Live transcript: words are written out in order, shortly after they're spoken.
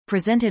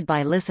Presented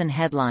by Listen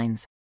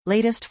Headlines.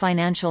 Latest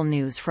financial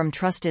news from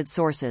trusted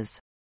sources.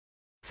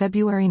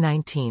 February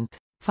 19.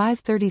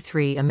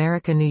 5:33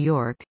 America, New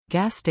York.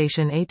 Gas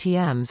station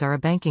ATMs are a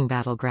banking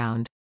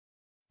battleground.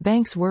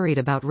 Banks worried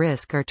about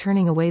risk are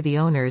turning away the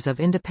owners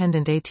of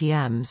independent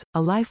ATMs,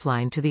 a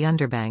lifeline to the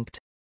underbanked.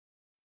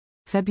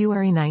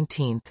 February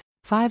 19.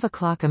 5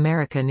 o'clock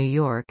America, New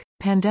York.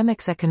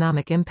 Pandemic's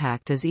economic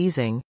impact is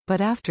easing,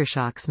 but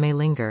aftershocks may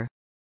linger.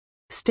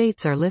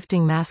 States are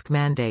lifting mask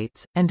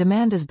mandates, and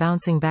demand is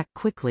bouncing back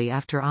quickly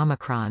after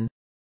Omicron.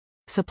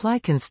 Supply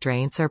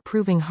constraints are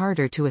proving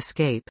harder to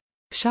escape.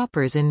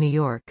 Shoppers in New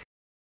York.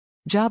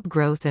 Job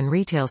growth and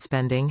retail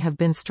spending have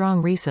been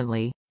strong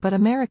recently, but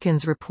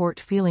Americans report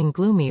feeling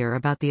gloomier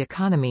about the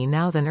economy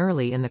now than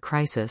early in the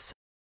crisis.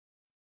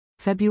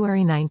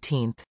 February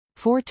 19.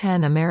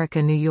 4:10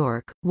 America, New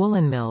York.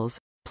 Woollen mills.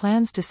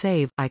 Plans to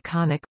save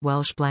iconic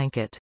Welsh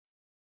blanket.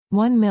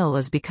 One mill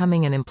is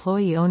becoming an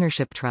employee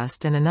ownership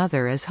trust and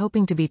another is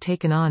hoping to be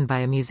taken on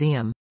by a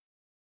museum.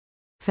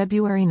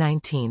 February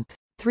 19.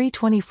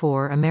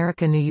 3:24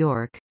 America, New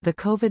York. The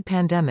COVID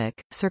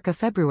pandemic, circa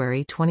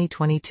February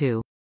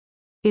 2022.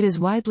 It is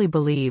widely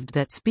believed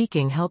that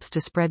speaking helps to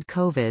spread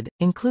COVID,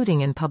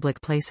 including in public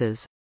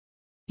places.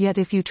 Yet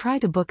if you try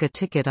to book a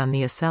ticket on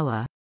the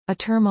Acela, a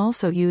term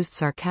also used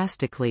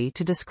sarcastically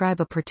to describe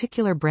a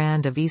particular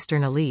brand of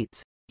Eastern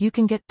elites, you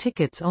can get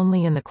tickets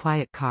only in the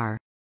quiet car.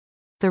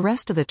 The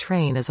rest of the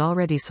train is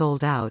already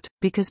sold out,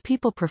 because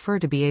people prefer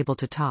to be able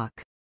to talk.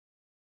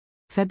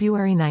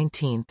 February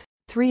 19.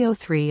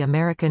 3:03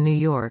 America, New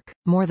York.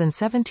 More than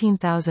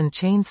 17,000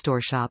 chain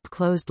store shop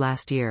closed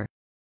last year.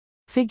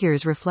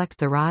 Figures reflect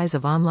the rise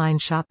of online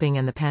shopping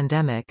and the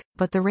pandemic,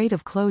 but the rate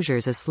of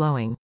closures is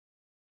slowing.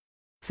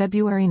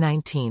 February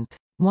 19.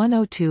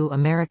 1:02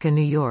 America,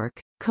 New York.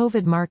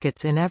 COVID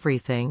markets in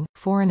everything,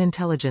 Foreign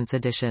Intelligence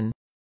Edition.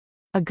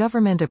 A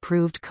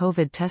government-approved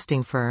COVID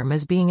testing firm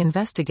is being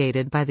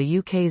investigated by the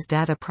UK's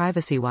data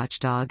privacy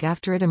watchdog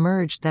after it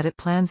emerged that it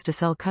plans to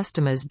sell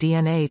customers'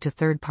 DNA to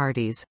third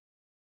parties.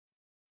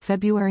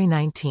 February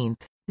 19.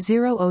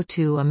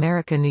 0:02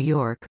 America, New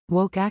York.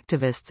 Woke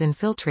activists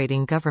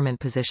infiltrating government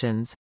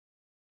positions.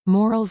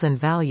 Morals and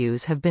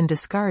values have been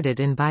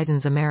discarded in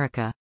Biden's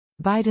America.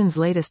 Biden's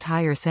latest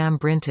hire Sam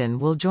Brinton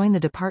will join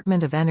the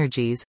Department of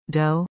Energy's,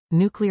 DOE,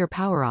 Nuclear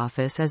Power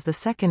Office as the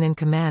second in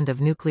command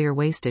of nuclear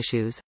waste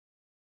issues.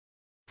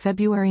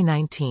 February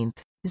 19.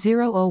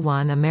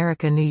 0:01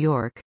 America, New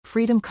York.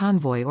 Freedom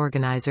Convoy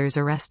organizers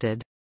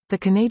arrested. The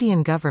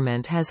Canadian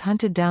government has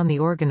hunted down the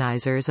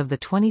organizers of the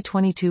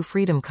 2022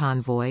 Freedom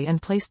Convoy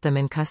and placed them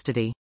in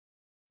custody.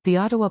 The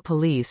Ottawa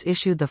police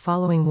issued the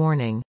following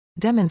warning: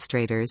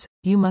 demonstrators,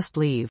 you must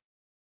leave.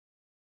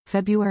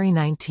 February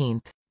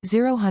 19.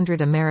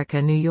 0:00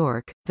 America, New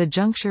York. The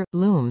juncture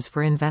looms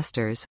for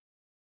investors.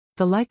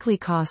 The likely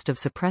cost of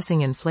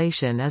suppressing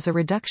inflation is a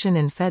reduction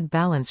in Fed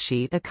balance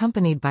sheet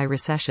accompanied by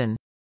recession.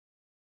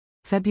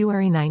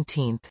 February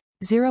 19.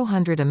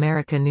 0:00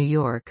 America, New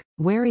York.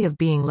 Wary of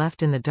being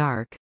left in the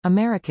dark,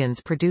 Americans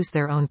produce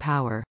their own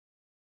power.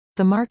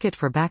 The market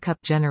for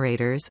backup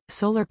generators,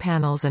 solar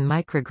panels and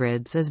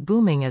microgrids is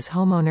booming as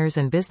homeowners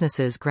and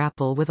businesses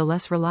grapple with a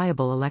less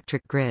reliable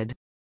electric grid.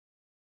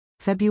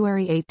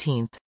 February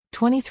 18.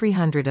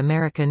 2300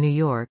 America, New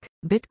York.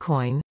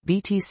 Bitcoin,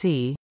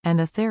 BTC, and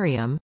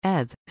Ethereum,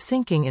 ETH,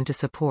 sinking into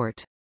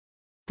support.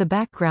 The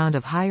background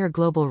of higher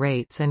global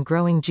rates and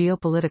growing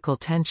geopolitical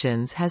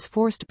tensions has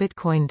forced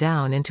Bitcoin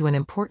down into an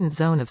important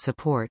zone of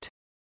support.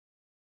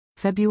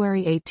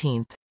 February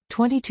 18.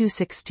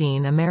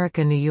 2216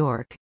 America, New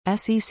York.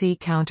 SEC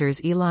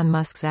counters Elon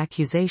Musk's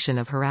accusation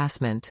of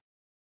harassment.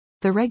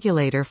 The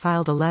regulator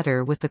filed a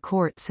letter with the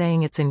court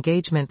saying its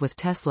engagement with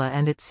Tesla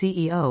and its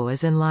CEO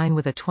is in line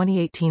with a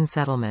 2018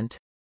 settlement.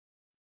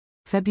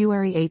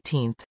 February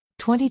 18.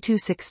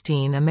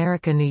 2216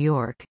 America, New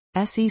York.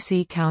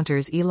 SEC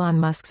counters Elon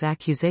Musk's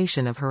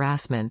accusation of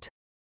harassment.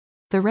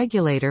 The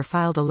regulator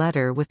filed a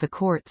letter with the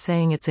court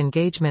saying its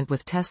engagement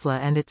with Tesla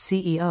and its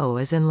CEO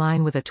is in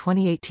line with a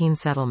 2018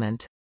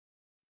 settlement.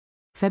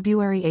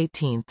 February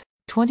 18.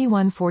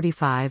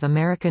 2145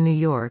 America, New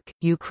York.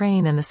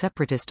 Ukraine and the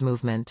separatist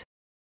movement.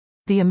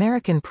 The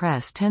American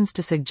press tends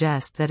to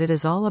suggest that it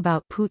is all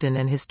about Putin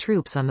and his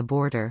troops on the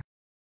border.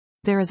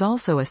 There is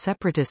also a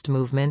separatist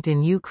movement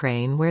in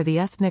Ukraine where the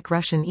ethnic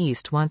Russian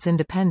East wants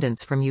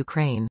independence from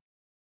Ukraine.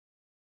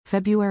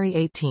 February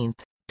 18.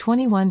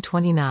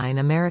 2129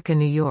 America,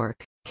 New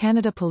York.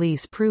 Canada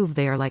police prove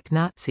they are like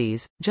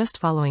Nazis, just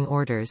following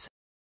orders.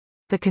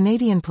 The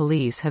Canadian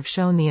police have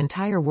shown the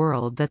entire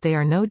world that they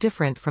are no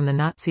different from the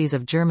Nazis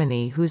of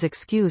Germany, whose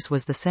excuse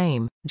was the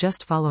same,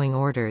 just following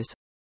orders.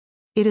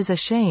 It is a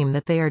shame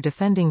that they are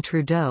defending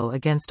Trudeau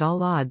against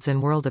all odds and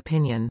world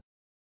opinion.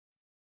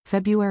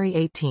 February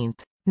 18.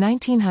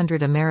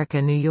 1900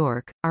 America, New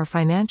York. Are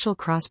financial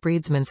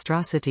crossbreeds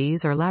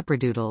monstrosities or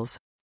labradoodles?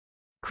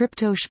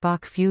 Crypto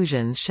Spock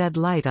fusions shed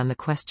light on the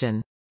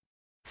question.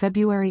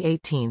 February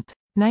 18.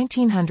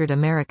 1900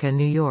 America,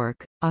 New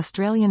York.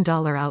 Australian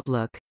dollar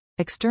outlook.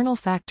 External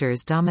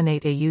factors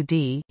dominate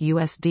AUD,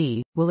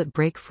 USD. Will it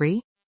break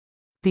free?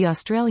 The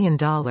Australian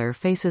dollar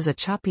faces a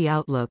choppy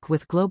outlook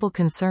with global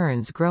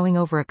concerns growing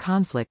over a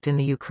conflict in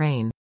the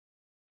Ukraine.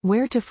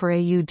 Where to for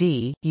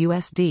AUD,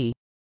 USD?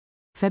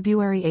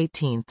 February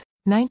 18.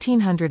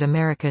 1900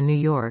 America, New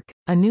York.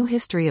 A new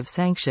history of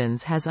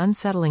sanctions has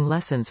unsettling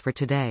lessons for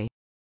today.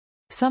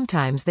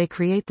 Sometimes they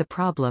create the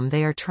problem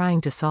they are trying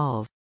to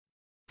solve.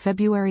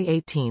 February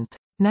 18.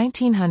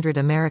 1900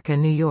 America,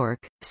 New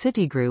York.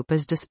 Citigroup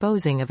is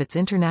disposing of its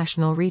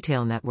international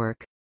retail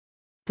network.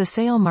 The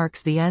sale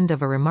marks the end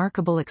of a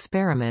remarkable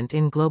experiment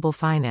in global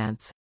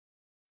finance.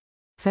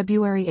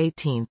 February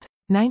 18.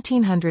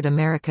 1900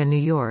 America, New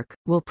York.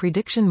 Will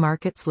prediction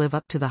markets live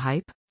up to the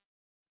hype?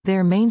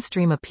 Their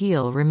mainstream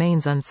appeal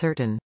remains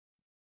uncertain.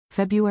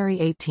 February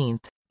 18.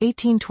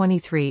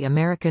 1823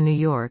 America, New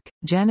York.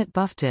 Janet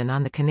Buffton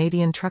on the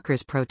Canadian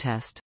truckers'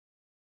 protest.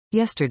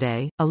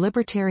 Yesterday, a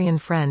libertarian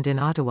friend in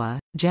Ottawa,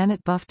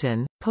 Janet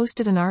Buffton,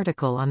 posted an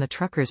article on the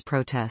truckers'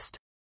 protest.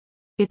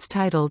 It's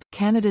titled,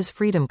 Canada's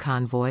Freedom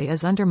Convoy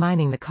is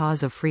Undermining the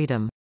Cause of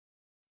Freedom.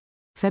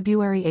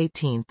 February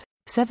 18.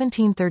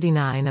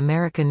 1739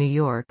 America, New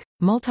York.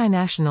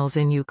 Multinationals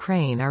in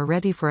Ukraine are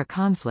ready for a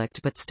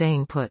conflict but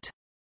staying put.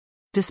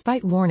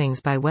 Despite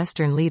warnings by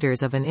Western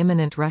leaders of an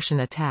imminent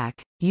Russian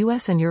attack,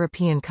 US and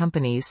European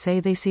companies say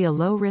they see a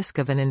low risk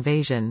of an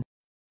invasion.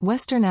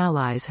 Western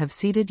allies have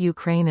seeded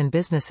Ukraine and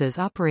businesses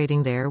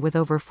operating there with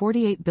over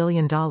 $48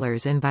 billion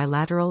in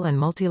bilateral and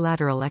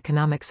multilateral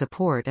economic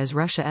support as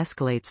Russia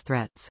escalates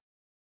threats.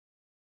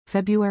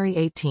 February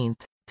 18.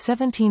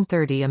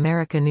 1730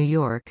 America, New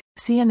York.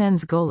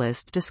 CNN's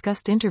Gollist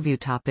discussed interview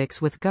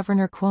topics with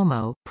Governor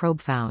Cuomo,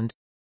 probe found.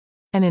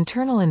 An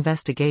internal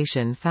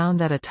investigation found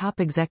that a top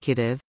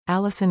executive,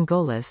 Allison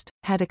Gollist,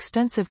 had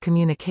extensive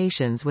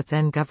communications with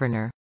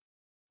then-Governor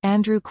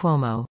Andrew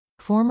Cuomo.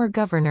 Former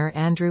Governor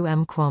Andrew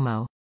M.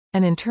 Cuomo.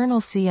 An internal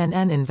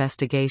CNN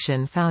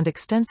investigation found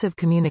extensive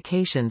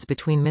communications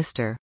between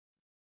Mr.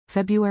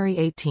 February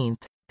 18.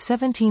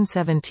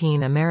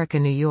 1717 America,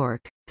 New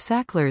York.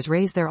 Sacklers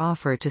raise their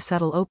offer to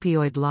settle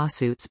opioid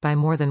lawsuits by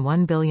more than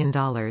 $1 billion.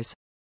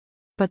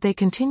 But they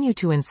continue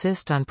to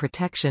insist on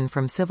protection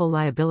from civil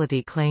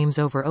liability claims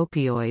over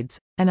opioids,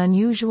 an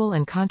unusual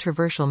and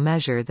controversial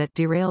measure that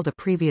derailed a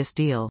previous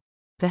deal.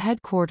 The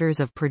headquarters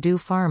of Purdue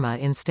Pharma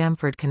in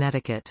Stamford,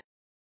 Connecticut.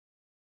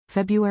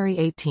 February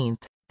 18.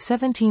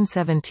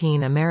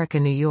 1717 America,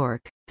 New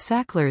York.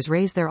 Sacklers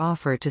raise their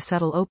offer to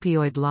settle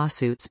opioid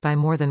lawsuits by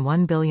more than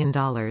 $1 billion.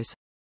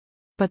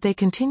 But they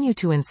continue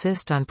to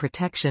insist on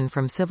protection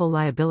from civil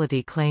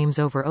liability claims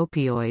over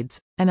opioids,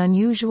 an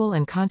unusual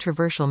and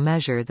controversial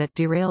measure that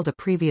derailed a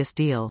previous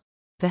deal.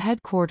 The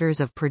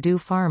headquarters of Purdue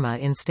Pharma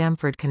in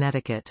Stamford,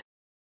 Connecticut.